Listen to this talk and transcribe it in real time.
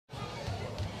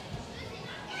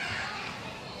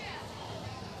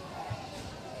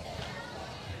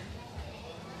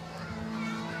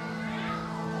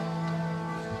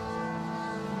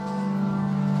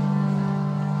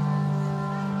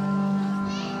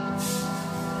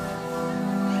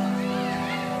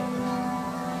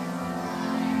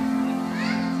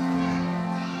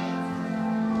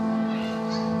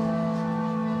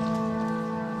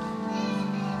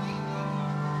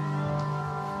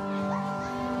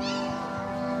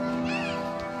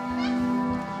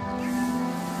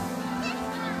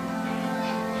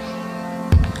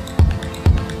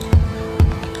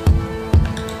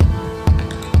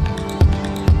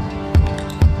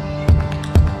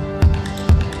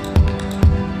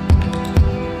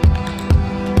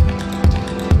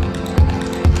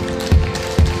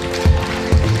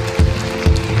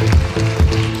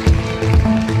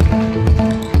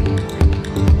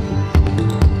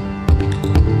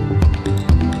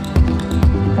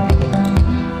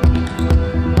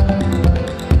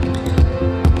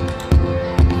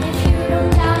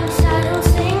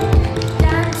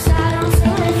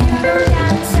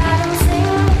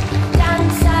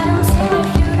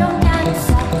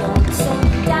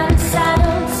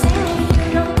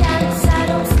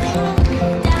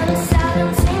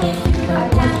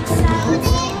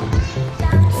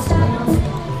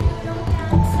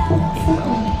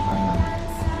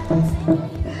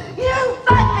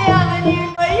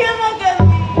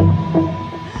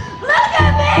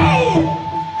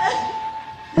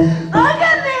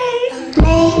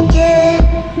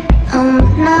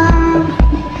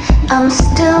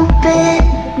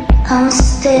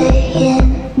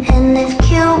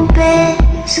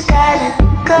Cupid's got a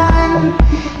gun,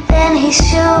 then he's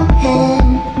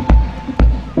shooting.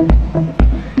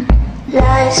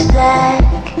 Life's black,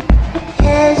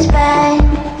 it's bang.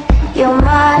 You're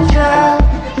my drug,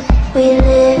 we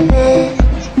live it.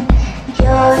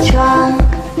 You're drunk,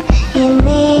 you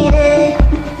need it.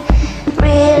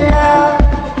 Real love,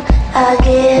 I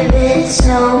give it.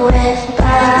 So if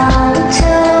bound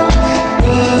to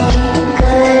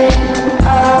linger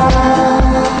on,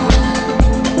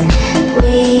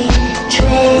 we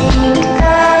drink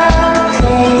the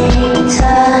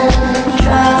fatal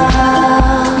drop,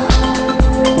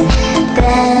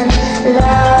 then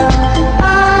love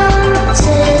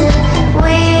until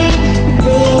we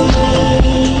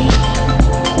leave,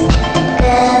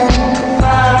 then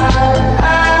fall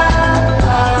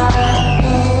apart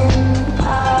in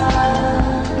part.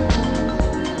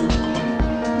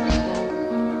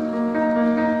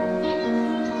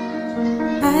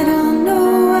 I don't know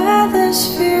where this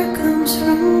fear comes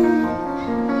from,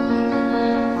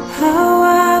 how I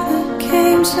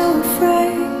became so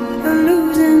afraid of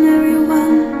losing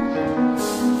everyone.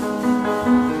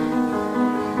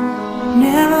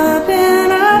 Never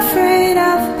been afraid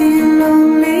of being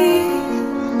lonely.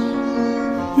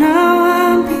 Now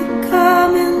I'm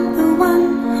becoming the one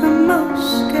I'm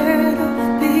most scared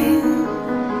of being.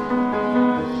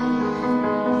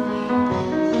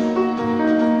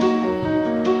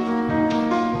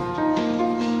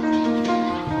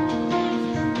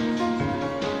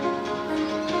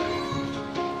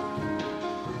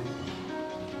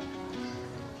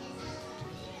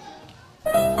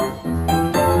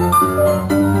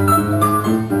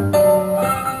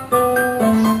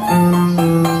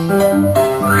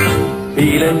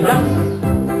 Vielen Dank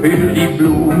für die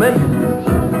Blumen,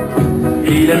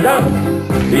 vielen Dank,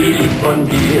 wie lieb von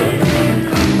dir.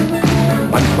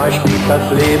 Manchmal spielt das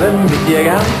Leben mit dir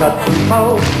gern Katz und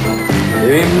Maus.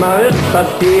 Immer wird was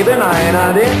geben,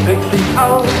 einer, der kriegt sich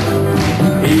aus.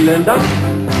 Vielen Dank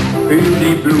für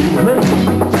die Blumen,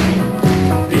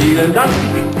 vielen Dank,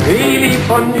 wie lieb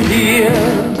von dir.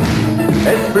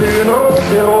 Es blühen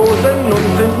rote Rosen und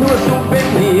sind nur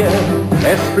Souvenir.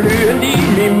 Es blühen die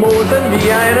Mimosen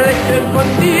wie ein Lächeln von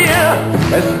dir.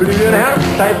 Es blühen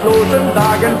Herbstzeitrosen,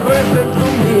 sagen Größe zu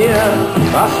mir.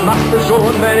 Was macht es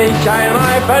schon, wenn ich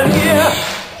einmal verliere?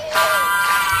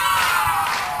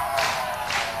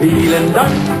 Vielen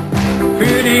Dank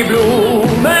für die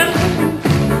Blumen.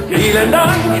 Vielen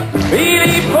Dank, wie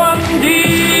lieb von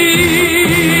dir.